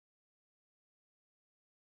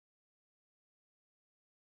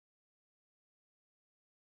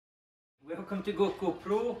Welcome to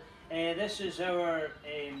GOCCOPRO. This is our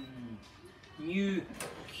new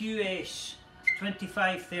QS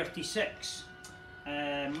 2536.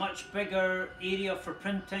 Much bigger area for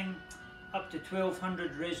printing, up to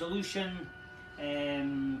 1200 resolution.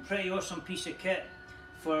 Pretty awesome piece of kit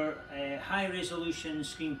for high resolution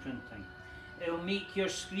screen printing. It'll make your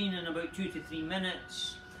screen in about 2 to 3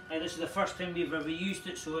 minutes. This is the first time we've ever used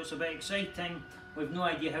it, so it's a bit exciting. We've no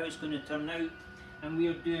idea how it's going to turn out. And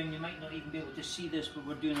we're doing, you might not even be able to see this, but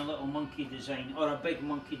we're doing a little monkey design, or a big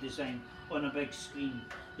monkey design on a big screen.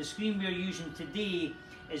 The screen we're using today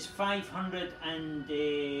is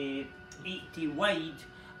 580 wide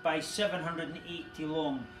by 780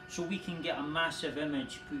 long, so we can get a massive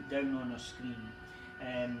image put down on a screen.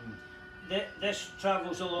 This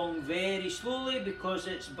travels along very slowly because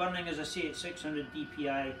it's burning, as I say, at 600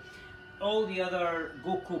 dpi. All the other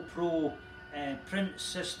GOCCOPRO print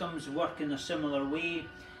systems work in a similar way.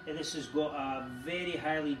 This has got a very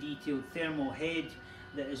highly detailed thermal head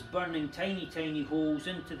that is burning tiny holes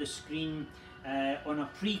into the screen on a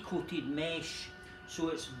pre-coated mesh, so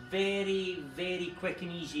it's very quick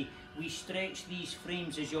and easy. We stretch these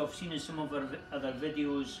frames, as you have seen in some of our other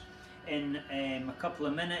videos, in a couple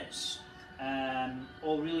of minutes,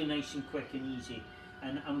 all really nice and quick and easy.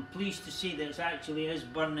 And I'm pleased to say that it actually is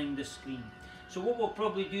burning the screen. So what we'll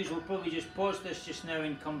probably do is we'll probably just pause this just now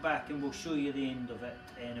and come back and we'll show you the end of it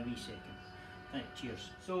in a wee second. Right, cheers.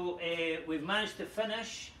 So we've managed to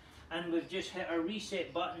finish, and we've just hit our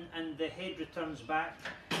reset button and the head returns back,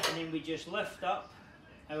 and then we just lift up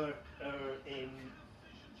our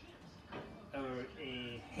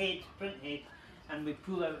print head, and we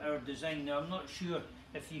pull out our design. Now I'm not sure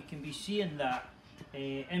if you can be seeing that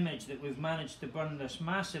image that we've managed to burn this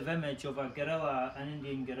massive image of a gorilla, an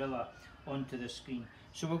Indian gorilla, onto the screen.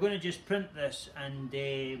 So we're going to just print this, and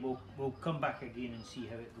we'll come back again and see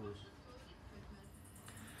how it goes.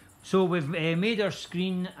 So we've made our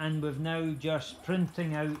screen, and we've now just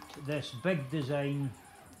printing out this big design.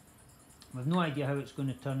 We've no idea how it's going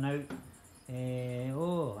to turn out.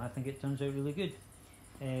 Oh, I think it turns out really good.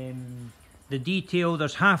 The detail,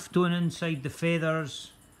 there's half tone inside the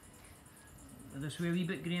feathers. This way a wee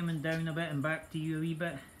bit, Graham, and down a bit, and back to you a wee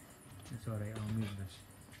bit. It's alright, I'll move this.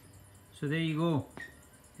 So there you go,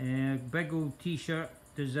 big old t-shirt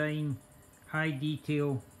design, high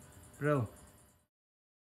detail, brill.